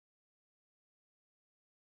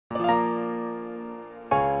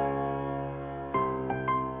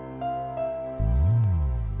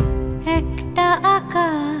একটা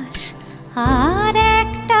আকাশ আর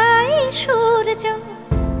একটাই সূর্য,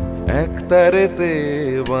 একতারেতে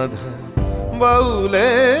বাঁধা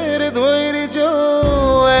বাউলের ধৈর্য,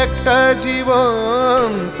 একটা জীবন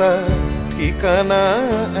তার ঠিকানা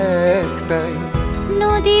একটাই।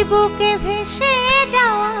 নদী বুকে ভেসে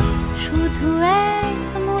যাওয়া শুধু এক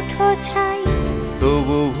মুঠো ছাই,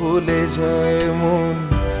 তবু ভুলে যায় মন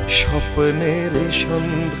স্বপ্নের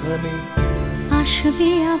সন্ধানে। আসবে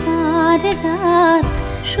আবার রাত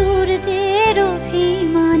সূর্যের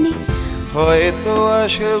অভিমানে, হয়তো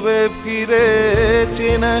আসবে ফিরে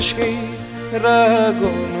চেনা সেই রাগ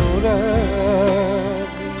অনুরাগ।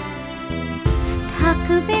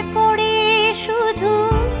 থাকবে পড়ে শুধু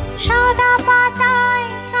সাদা পাতায়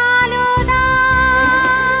কালো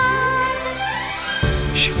দাগ,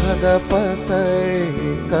 সাদা পাতায়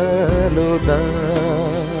কালো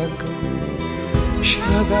দাগ,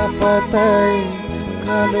 সাদা পাতায়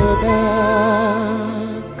কালো দাগ।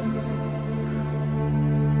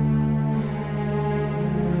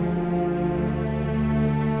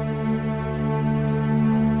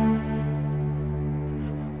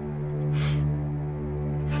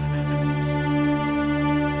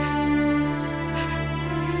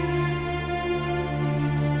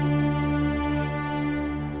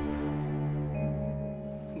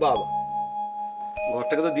 বাবা,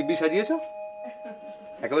 ঘরটাকে তো দিব্যি সাজিয়েছো,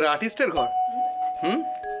 একেবারে আর্টিস্টের ঘর।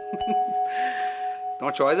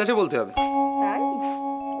 তোমার চয়েস আছে বলতে হবে।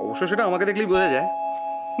 অবশ্য সেটা আমাকে দেখলেই বোঝা যায়।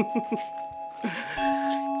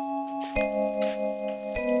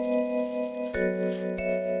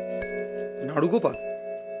 নাড়ু গোপাল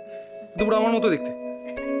দুপুর আমার মতো দেখতে।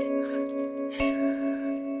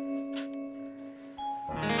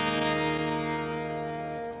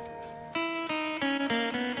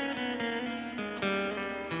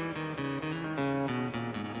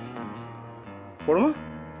 পরমা,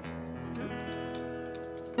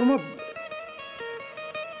 পরমা,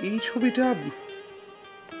 এই ছবিটা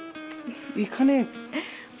এখানে।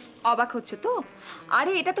 অবাক হচ্ছে তো?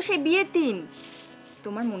 আরে এটা তো সেই বিয়ের দিন,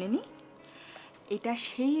 তোমার মনে নেই? এটা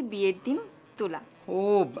সেই বিয়ের দিন তোলা। ও,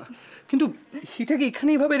 কিন্তু এটাকে এখানে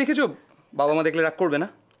এইভাবে রেখেছো, বাবা মা দেখলে রাগ করবে না?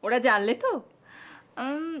 ওরা জানলে তো।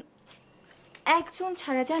 একজন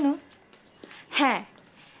ছাড়া জানো? হ্যাঁ,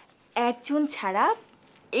 একজন ছাড়া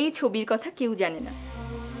এই ছবির কথা কেউ জানে না।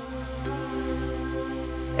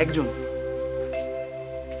 একজন?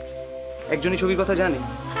 একজনই ছবির কথা জানে?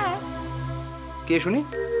 হ্যাঁ। কে শুনি?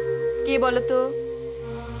 কে বলো তো?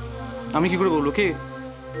 আমি কি করে বলবো কে?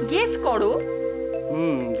 গেস করো।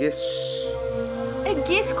 গেস। আরে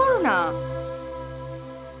গেস করো না।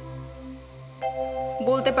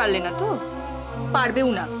 বলতে পারলে না তো? পারবেও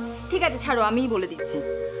না। ঠিক আছে ছাড়ো, আমিই বলে দিচ্ছি।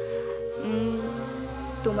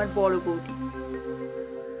 তোমার বড় বৌদি।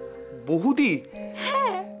 বৌদি?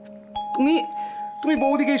 হ্যাঁ। তুমি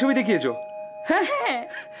বৌদিকে এই ছবি দেখিয়েছো? হ্যাঁ হ্যাঁ।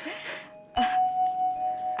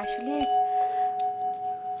 আসলে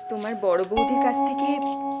তোমার বড় বৌদির কাছ থেকে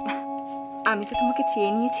আমি তো তোমাকে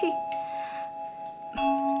চেয়ে নিয়েছি।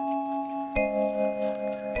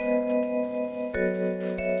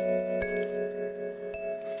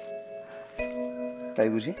 তাই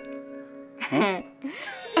বুঝি? হ্যাঁ।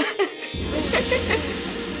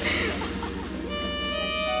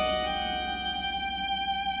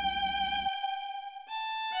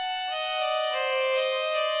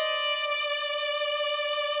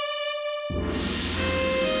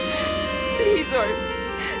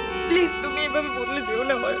 প্লিজ তুমি এভাবে বদলে যেও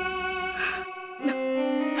না, আমার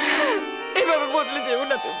এভাবে বদলে যেও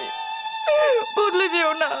না, তুমি বদলে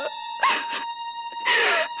যেও না।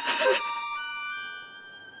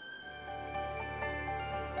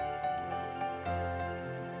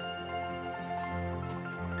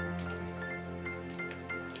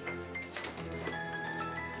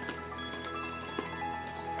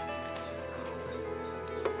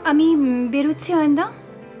 আমি বেরোচ্ছি অয়নদা।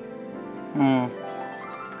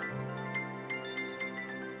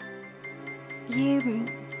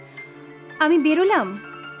 আমি বেরোলাম।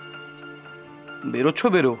 বেরোচ্ছ?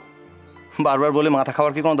 বেরো। বারবার বলে মাথা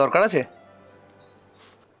খাওয়ার কি কোনো দরকার আছে?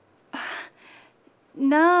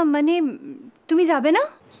 না মানে তুমি যাবে না?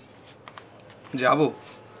 যাবো,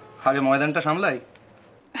 আগে ময়দানটা সামলাই।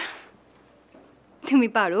 তুমি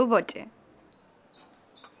পারো বটে।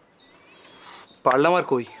 পারলাম আর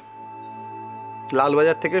কই,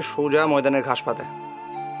 লালবাজার থেকে সোজা ময়দানের ঘাস পাতায়।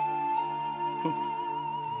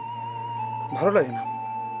 ভালো লাগে না,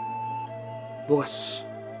 বোগাস,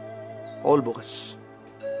 অল বোগাস।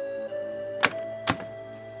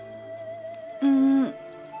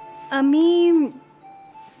 আমি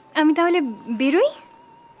আমি তাহলে বেরোই।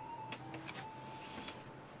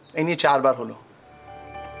 এই নিয়ে 4 বার হলো,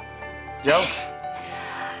 যাও।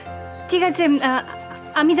 ঠিক আছে,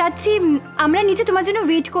 আমি যাচ্ছি। আমরা নিচে তোমার জন্য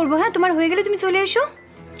ওয়েট করবো। হ্যাঁ, তোমার হয়ে গেলে তুমি চলে এসো।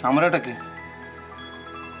 আমরাটা কি?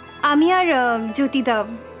 আমি আর জ্যোতিদা,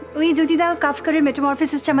 ওই জ্যোতিদা কাফকারের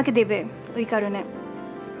মেটামরফোসিসটা আমাকে দেবে, ওই কারণে।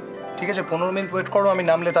 ঠিক আছে, 15 মিনিট ওয়েট করো, আমি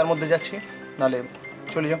নামলে তার মধ্যে যাচ্ছি, নালে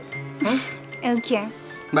চলে যাও। ওকে,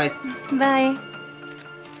 bye bye.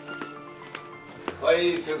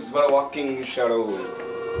 Life is but a walking shadow.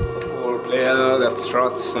 A poor player that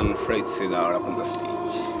struts and freights it out upon the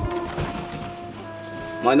stage.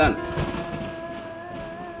 Maidan.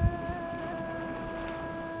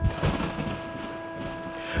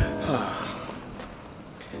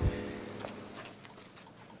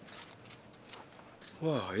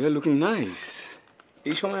 Wow, you're looking nice.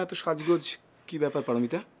 এই সময় এত সাজগোজ কি ব্যাপার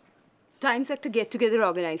পারমিতা? টাইমস একটা গেট টুগেদার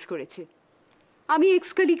অর্গানাইজ করেছে। আমি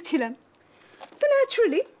এক্স কলিগ ছিলাম, তো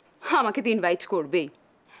ন্যাচুরালি আমাকে তো ইনভাইট করবেই।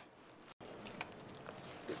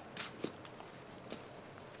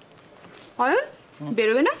 অয়ন,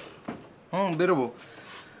 বেরোবে না? বেরোবো।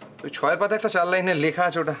 ওই 6 পাতা একটা 4 লাইনের লেখা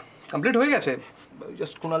আছে, ওটা কমপ্লিট হয়ে গেছে।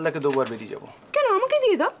 জাস্ট কুনালদাকে দেবো আর বেরিয়ে যাবো। কেন, আমাকে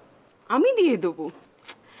দিয়ে দাও, আমি দিয়ে দেবো।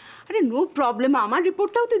 আরে নো প্রবলেম, আমার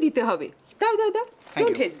রিপোর্টটাও তো দিতে হবে। দাও দাও দাও,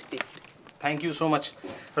 don't hesitate. Thank you so much.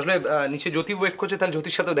 আসলে নিচে জ্যোতি ওয়েট করছে, তাহলে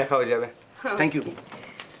জ্যোতির সাথেও দেখা হয়ে যাবে। Thank you,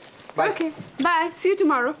 by. Okay, by, C you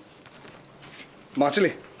tomorrow. বাঁচলে,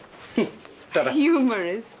 tata.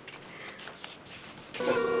 Humorous.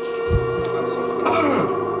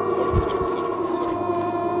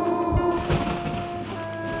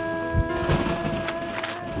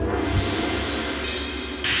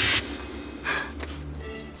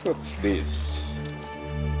 What's this?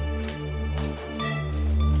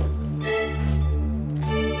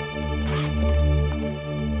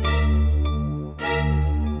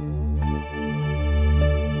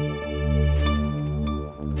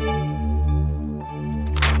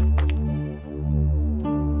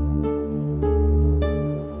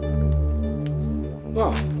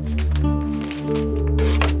 Wow.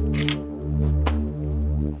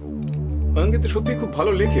 অঙ্কিত সত্যি খুব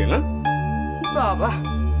ভালো লেখে না? বাবা,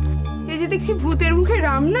 এই যে দেখছি ভূতের মুখে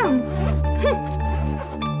রাম নাম।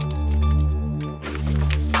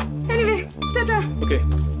 Anyway, tata. Okay,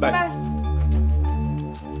 by. By.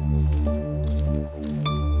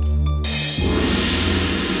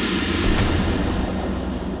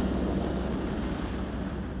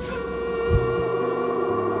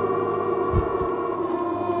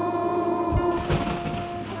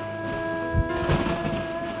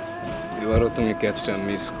 এবারও তুমি ক্যাচটা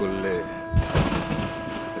মিস করলে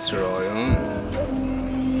মিস্টার অয়ন।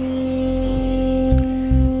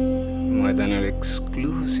 ময়দানের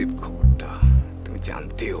এক্সক্লুসিভ খবরটা তুমি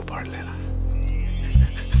জানতেও পারলে না।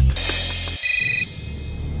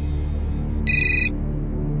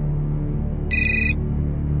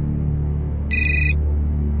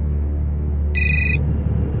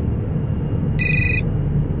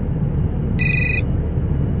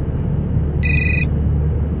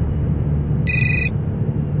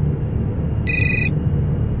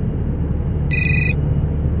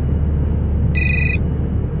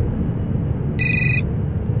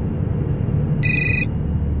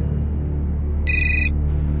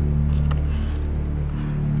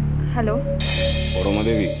 হ্যালো, পরমা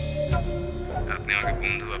দেবী, আপনি আমাকে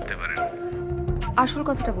বন্ধু ভাবতে পারেন। আসল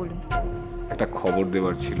কথাটা বলুন। একটা খবর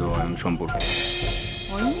দেওয়ার ছিল অয়ন সম্পর্কে।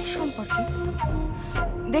 অয়নের সম্পর্কে?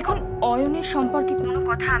 দেখুন, অয়নের সম্পর্কে কোনো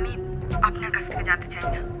কথা আমি আপনার কাছ থেকে জানতে চাই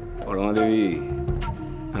না। পরমা দেবী,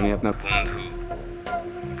 আমি আপনার বন্ধু।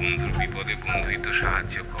 বন্ধুর বিপদে বন্ধুই তো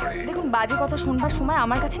সাহায্য করে। দেখুন, বাজে কথা শুনবার সময়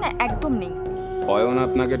আমার কাছে না একদম নেই। অয়ন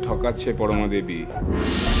আপনাকে ঠকাচ্ছে পরমা দেবী।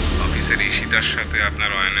 অফিসের ঈশিতার সাথে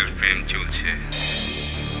আপনার অয়নের প্রেম চলছে।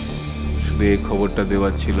 শুধু এই খবরটা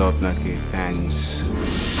দেওয়ার ছিল আপনাকে। থ্যাঙ্কস।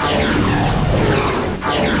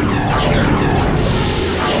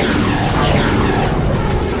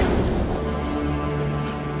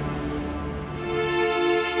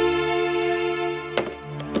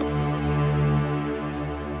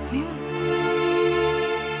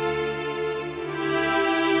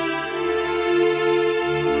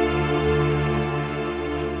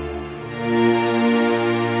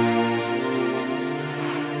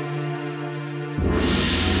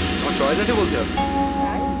 চয়েস আছে বলতে হবে,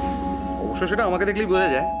 অবশ্য সেটা আমাকে দেখলেই বোঝা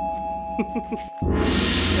যায়।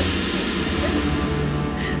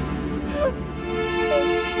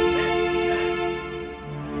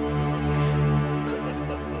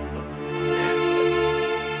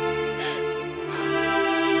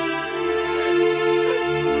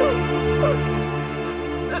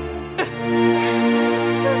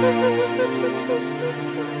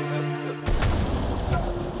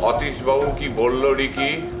 অতীশ বাবু কি বলল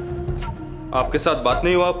রিকি? आपके साथ बात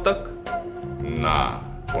नहीं हुआ अब तक? না,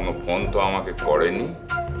 কোনো ফোন তো আমাকে করেনি।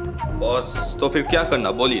 बॉस तो फिर क्या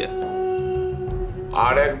करना बोलिए।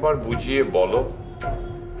 আর একবার বুঝিয়ে বলো,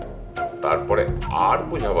 তারপরে আর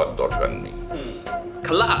বোঝাবার দরকার নেই।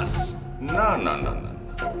 खलास। না না না না,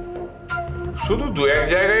 শুধু দু এক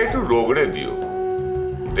জায়গায় একটু রগড়ে দিও,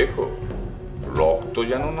 দেখো রক্ত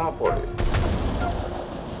যেন না পড়ে।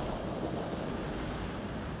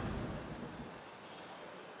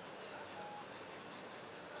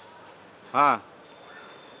 हाँ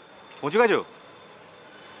পৌঁছে গেছো?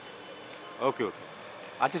 ওকে ওকে,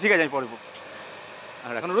 আচ্ছা ঠিক আছে, আমি পরে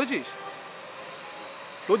আর এখন রয়েছিস?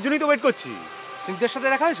 তোর জন্যই তো ওয়েট করছি। সিংদের সাথে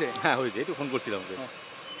দেখা হয়েছে? হ্যাঁ হয়েছে, তো ফোন করছিলাম ওকে।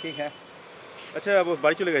 ঠিক হ্যাঁ। আচ্ছা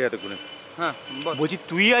বাড়ি চলে গেছে এতক্ষণে। হ্যাঁ বলছি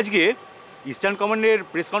তুই আজকে ইস্টার্ন কমান্ডের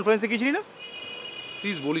প্রেস কনফারেন্সে গিয়েছিলি না?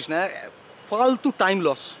 প্লিজ বলিস না, ফালতু time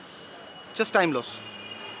loss, just time loss.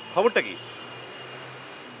 খবরটা কি?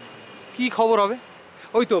 কি খবর হবে?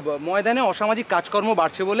 ওই তো ময়দানে অসামাজিক কাজকর্ম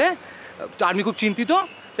বাড়ছে বলে আর্মি খুব চিন্তিত,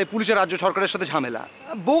 তাই পুলিশের রাজ্য সরকারের সাথে ঝামেলা।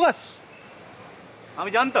 বোগাস।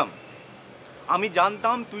 আমি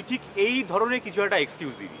জানতাম তুই ঠিক এই ধরনের কিছু একটা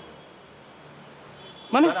এক্সকিউজ দিবি।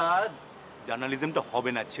 মানে জার্নালিজমটা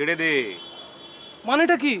হবে না, ছেড়ে দে।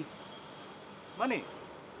 মানেটা কি? মানে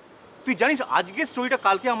তুই জানিস আজকের স্টোরিটা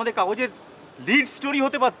কালকে আমাদের কাগজের লিড স্টোরি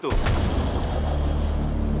হতে পারতো।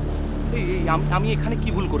 এই আমি এখানে কি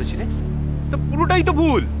ভুল করেছি রে? তো পুরোটাই তো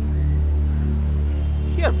ভুল।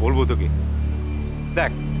 কি আর বলবো তোকে,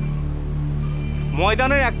 দেখ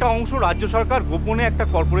ময়দানের একটা অংশ রাজ্য সরকার গোপনে একটা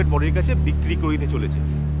কর্পোরেট বডির কাছে বিক্রি করে দিতে চলেছে।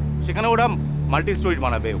 সেখানে ওরা মাল্টি স্টোরি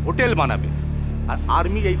বানাবে, হোটেল বানাবে, আর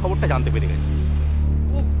আর্মি এই খবরটা জানতে পেরে গেছে।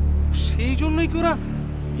 ও সেই জন্যই কি ওরা?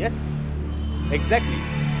 ইয়েস এক্স্যাক্টলি,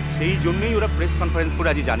 সেই জন্যই ওরা প্রেস কনফারেন্স করে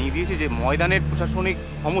আজ জানিয়ে দিয়েছে যে ময়দানের প্রশাসনিক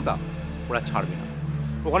ক্ষমতা ওরা ছাড়বে না।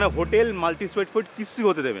 ওখানে হোটেল, মাল্টি স্টোরি ফুড কিছুই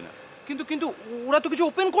হতে দেবে না। কিন্তু ওরা তো কিছু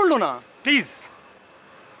ওপেন করলো না। প্লিজ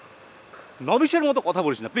নবিশের মতো কথা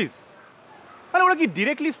বলিস না প্লিজ। আরে ওরা কি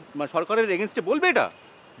ডিরেক্টলি সরকারের এগেনস্টে বলবে? এটা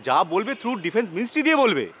যা বলবে থ্রু ডিফেন্স মিনিস্ট্রি দিয়ে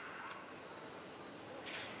বলবে।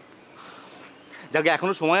 যাকে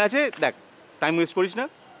এখনো সময় আছে, দেখ টাইম ওয়েস্ট করিস না,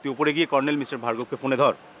 তুই উপরে গিয়ে কর্নেল মিস্টার ভার্গবকে ফোনে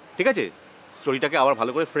ধর, ঠিক আছে? স্টোরিটাকে আবার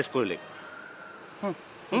ভালো করে ফ্রেশ করে লেখ।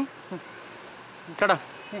 হুম, tata,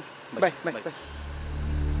 bye bye bye.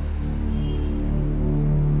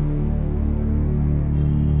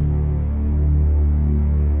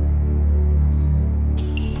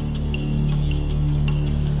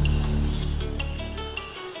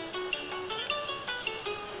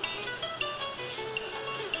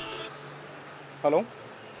 Hello,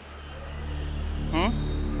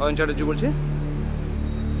 Ayan Chatterjee বলছি।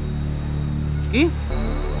 কি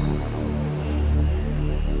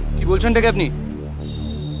কি বলছেন ডেকে আপনি?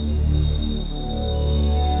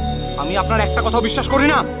 আমি আপনার একটা কথা বিশ্বাস করি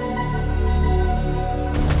না।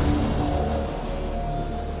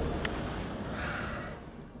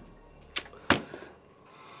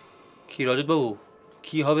 কি রজতবাবু,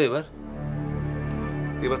 কি হবে এবার?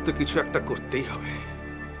 এবার তো কিছু একটা করতেই হবে।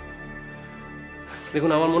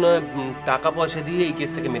 দেখুন, আমার মনে হয় টাকা পয়সা দিয়ে এই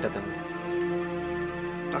কেসটাকে মেটাতে হবে।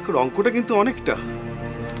 টাকার অঙ্কটা কিন্তু অনেকটা।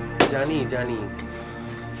 জানি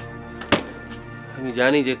আমি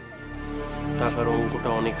জানি যে টাকার অঙ্কটা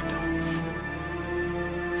অনেকটা,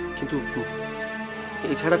 কিন্তু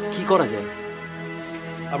এছাড়া কি করা যায়?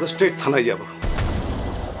 আমরা স্ট্রেট থানায় যাব,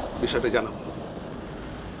 বিষয়টা জানাবো।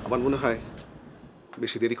 আমার মনে হয়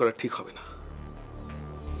বেশি দেরি করা ঠিক হবে না।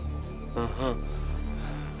 হ্যাঁ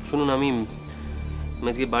শুনুন, আমি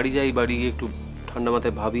আজকে বাড়ি যাই, বাড়ি গিয়ে একটু ঠান্ডা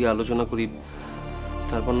মাথায় ভাবি, আলোচনা করি,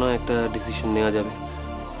 তারপর না একটা ডিসিশন নেওয়া যাবে।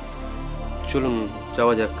 চলুন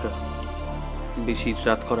যাওয়া যাক, বেশি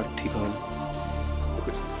রাত করা ঠিক হবে না।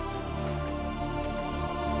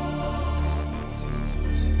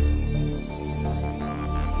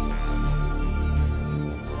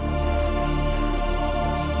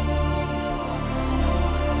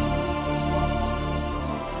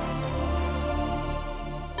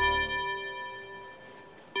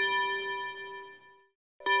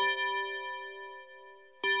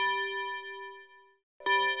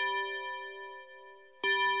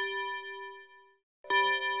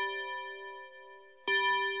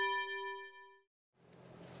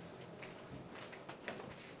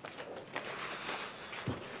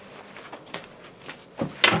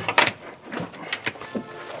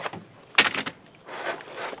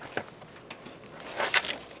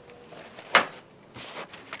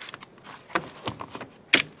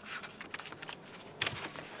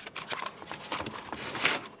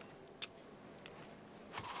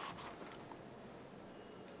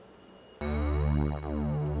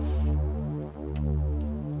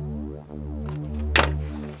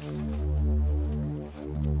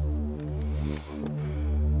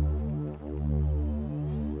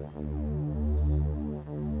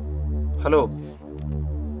 হ্যালো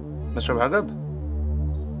মিস্টার ভার্গব,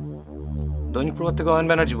 দৈনিক প্রভাত থেকে অয়ন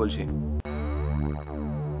ব্যানার্জি বলছি।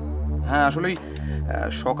 হ্যাঁ, আসলেই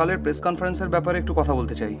সকালের প্রেস কনফারেন্সের ব্যাপারে একটু কথা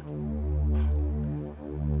বলতে চাই।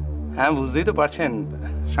 হ্যাঁ, বুঝতেই তো পারছেন,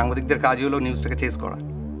 সাংবাদিকদের কাজই হলো নিউজটাকে চেস করা।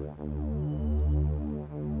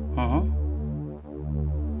 হুম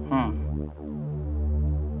হুম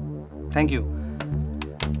থ্যাংক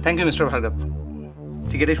ইউ মিস্টার ভার্গব,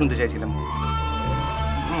 ঠিক এটাই শুনতে চাইছিলাম।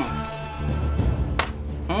 হুম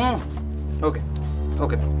হুম ওকে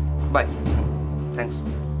ওকে বাই, থ্যাঙ্কস।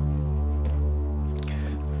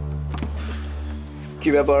 কি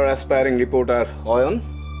ব্যাপার অ্যাসপায়ারিং রিপোর্টার অয়ন?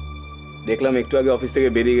 দেখলাম একটু আগে অফিস থেকে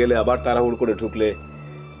বেরিয়ে গেলে আবার তাড়াহুড়ো করে ঢুকলে।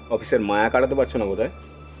 অফিসের মায়া কাটাতে পারছো না বোধহয়?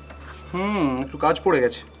 একটু কাজ পড়ে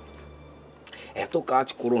গেছে। এত কাজ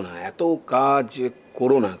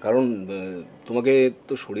করো না, কারণ তোমাকে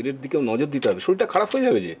তো শরীরের দিকেও নজর দিতে হবে, শরীরটা খারাপ হয়ে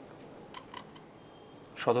যাবে যে।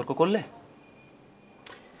 সতর্ক করলে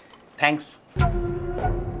থ্যাঙ্কস।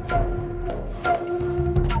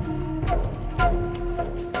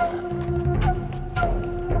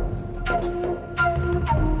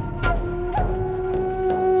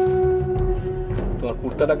 তোমার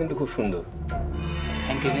কুর্তাটা কিন্তু খুব সুন্দর।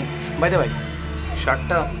 Thank you. By the by,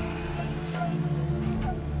 শার্টটা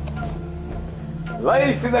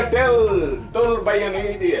Life is a tale told by an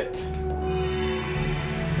idiot.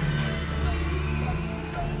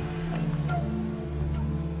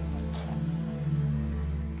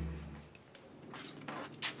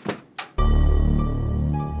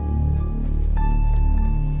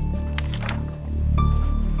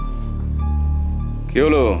 কি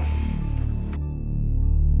হলো?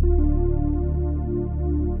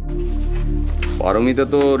 পারমিতা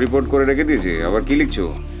তো রিপোর্ট করে রেখে দিয়েছে, আবার কি লিখছো?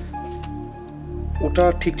 ওটা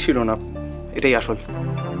ঠিক ছিল না, এটাই আসল।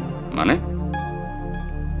 মানে?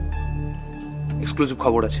 এক্সক্লুসিভ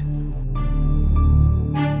খবর আছে।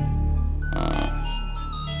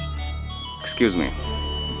 এক্সকিউজ মি,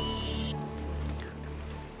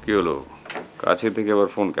 কি হলো? কাছে থেকে আবার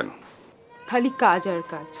ফোন কেন? খালি কাজ আর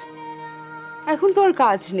কাজ। এখন তো আর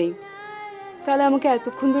কাজ নেই, তাহলে আমাকে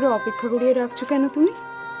এতক্ষণ ধরে অপেক্ষা করিয়ে রাখছো কেন তুমি?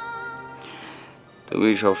 তুমি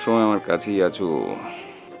সবসময় আমার কাছেই আছো।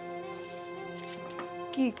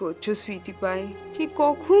 কি করছো সুইটি পাই? ঠিক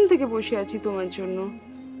কখন থেকে বসে আছি তোমার জন্য।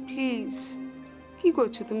 প্লিজ, কি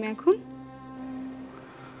করছো তুমি এখন?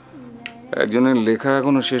 একজনের লেখা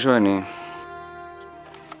এখনো শেষ হয়নি,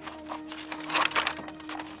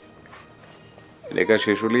 লেখা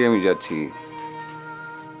শেষ হলেই আমি যাচ্ছি,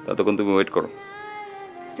 ততক্ষণ তুমি ওয়েট করো।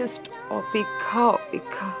 জাস্ট অপেক্ষা।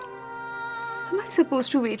 Am I supposed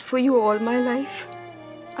to wait for you all my life?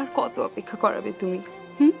 আর কত অপেক্ষা করাবে তুমি?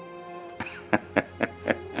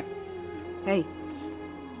 এই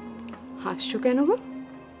হাসছো কেন গো?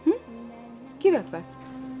 কি ব্যাপার?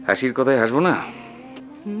 হাসির কথায় হাসবো না?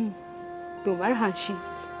 তোমার হাসি,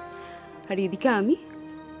 আর এদিকে আমি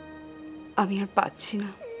আর পাচ্ছি না।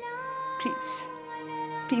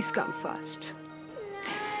 Please come fast.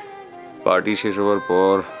 পার্টি শেষ হওয়ার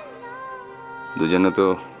পর দুজনে তো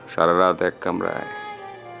সারা রাত এক কামরায়,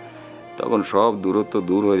 তখন সব দূরত্ব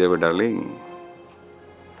দূর হয়ে যাবে ডার্লিং।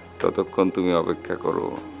 ততক্ষণ তুমি অপেক্ষা করো,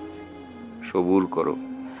 সবুর করো,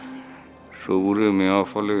 সবুরে মেওয়া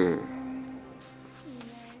ফলে।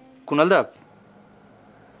 কুণালদা,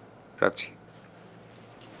 রাখছি।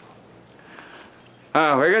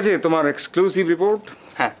 হ্যাঁ, হয়ে গেছে তোমার এক্সক্লুসিভ রিপোর্ট?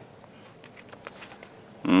 হ্যাঁ।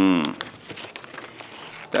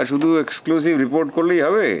 তা শুধু এক্সক্লুসিভ রিপোর্ট করলেই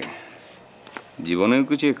হবে? জীবনেও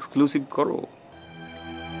কিছু এক্সক্লুসিভ করো।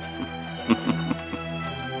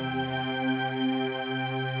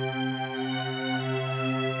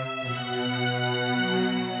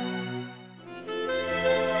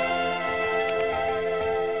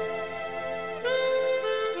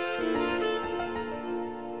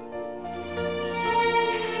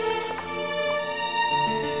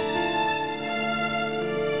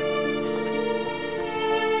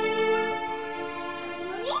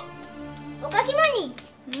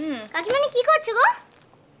 কাকিমণি কি করছো গো?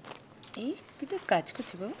 এই তুই তো কাজ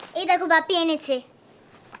করছিস গো। এই দেখো বাপি এনেছে।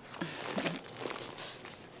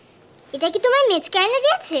 এটা কি তোমার মেজকা এনে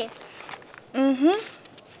দিয়েছে?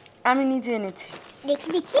 আমি নিজে এনেছি। দেখি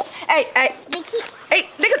এই দেখি। এই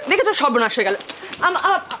দেখেছো সর্বনাশ হয়ে গেল।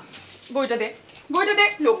 বইটা দে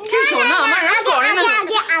লক্ষ্মী সোনা আমার করে না।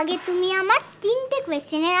 আগে তুমি আমার 3টে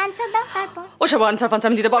কোশ্চেনের আনসার দাও, তারপর ওসব আনসার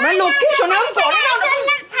আমি দিতে পারবো না। লক্ষ্মী সোনা করে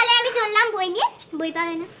না। তাহলে আমি চললাম বই নিয়ে। বই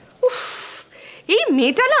পাবে না। এই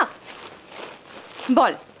মেয়েটা না।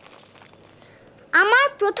 বল। আমার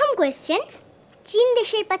প্রথম কোশ্চেন, চীন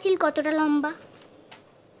দেশের পাঁচিল কতটা লম্বা?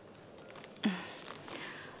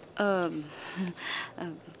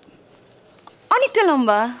 অনেকটা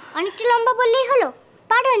লম্বা। অনেকটা লম্বা বললেই হলো?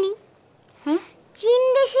 পারোনি। চীন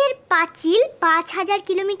দেশের পাঁচিল 5000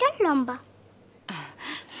 কিলোমিটার লম্বা।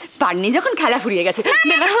 পারনি যখন খেলা ফুরিয়ে গেছে।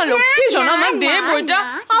 লক্ষ্মী সোনা আমার দে বইটা।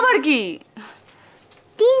 আবার কি?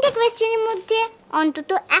 3টে কোয়েশ্চেনের মধ্যে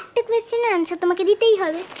অন্তত একটা কোয়েশ্চেনের আনসার তোমাকে দিতেই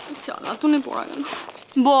হবে। চলা তুনে পড়া গেল।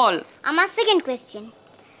 বল। আমার সেকেন্ড কোয়েশ্চেন,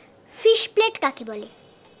 ফিশ প্লেট কাকে বলে?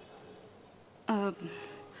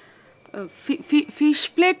 ফিশ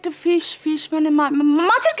প্লেট, ফিশ মানে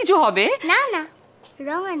মাছের কিছু হবে না। না,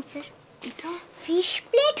 রং আনসার। ফিশ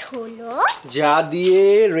প্লেট হলো যা দিয়ে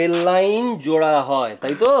রেল লাইন জোড়া হয়,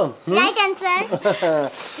 তাই তো? Right answer.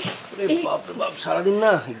 বাপ রে বাপ, সারাদিন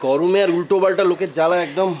না গরমে আর উল্টো পাল্টা লোকের জ্বালা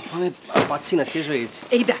একদম মানে পাচ্ছি না, শেষ হয়ে গেছে।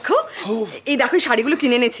 এই দেখো শাড়িগুলো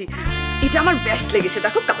কিনে এনেছি। এটা আমার বেস্ট লেগেছে।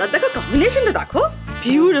 দেখো কালার, দেখো কম্বিনেশনটা দেখো,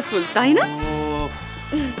 বিউটিফুল, তাই না?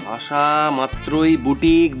 আশা মাত্রই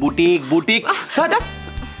বুটিক বুটিক বুটিক।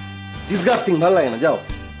 ডিসগাস্টিং, ভালো লাগে না, যাও।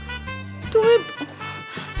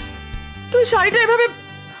 তুমি শাড়িটা এভাবে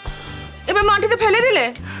মাটিতে ফেলে দিলে।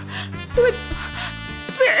 তুমি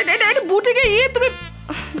বুটিকে তুমি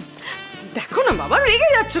দেখো না বাবা, রেগে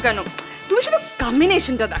যাচ্ছ কেন? তুমি শুধু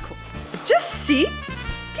কম্বিনেশনটা দেখো, জাস্ট সি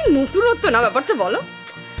কি নতুনত্ব না ব্যাপারটা, বলো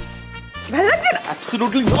ভালো লাগছে না?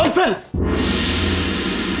 Absolutely nonsense.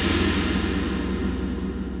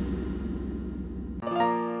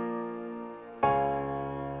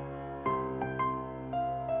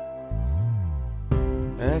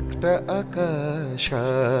 একটা আকাশ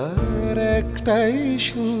আর একটাই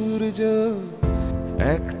সূর্য,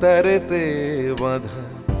 এক তারেতে বাঁধা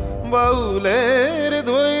বাউলের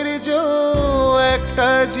ধৈর্য, একটা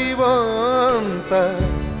জীবন তার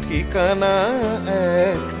ঠিকানা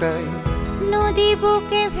একটাই। নদী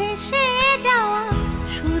বুকে ভেসে যাওয়া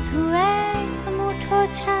শুধু এক মুঠো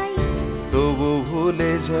ছাই, তবু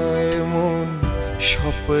ভুলে যায় মন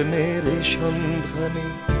স্বপ্নের সন্ধানে।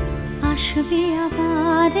 আসবে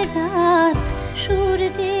আবার রাত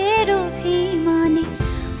সূর্যের অভিমানে,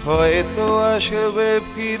 হয়তো আসবে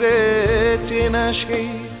ফিরে চেনা সেই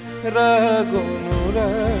রাগ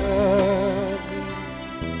অনুরাগ,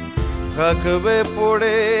 থাকবে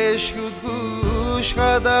পড়ে শুধু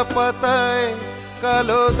সাদা পাতায়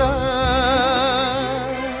কালো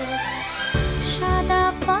দাগ। সাদা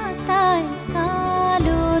পাতায়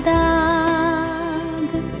কালো দাগ,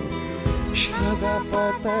 সাদা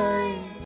পাতায়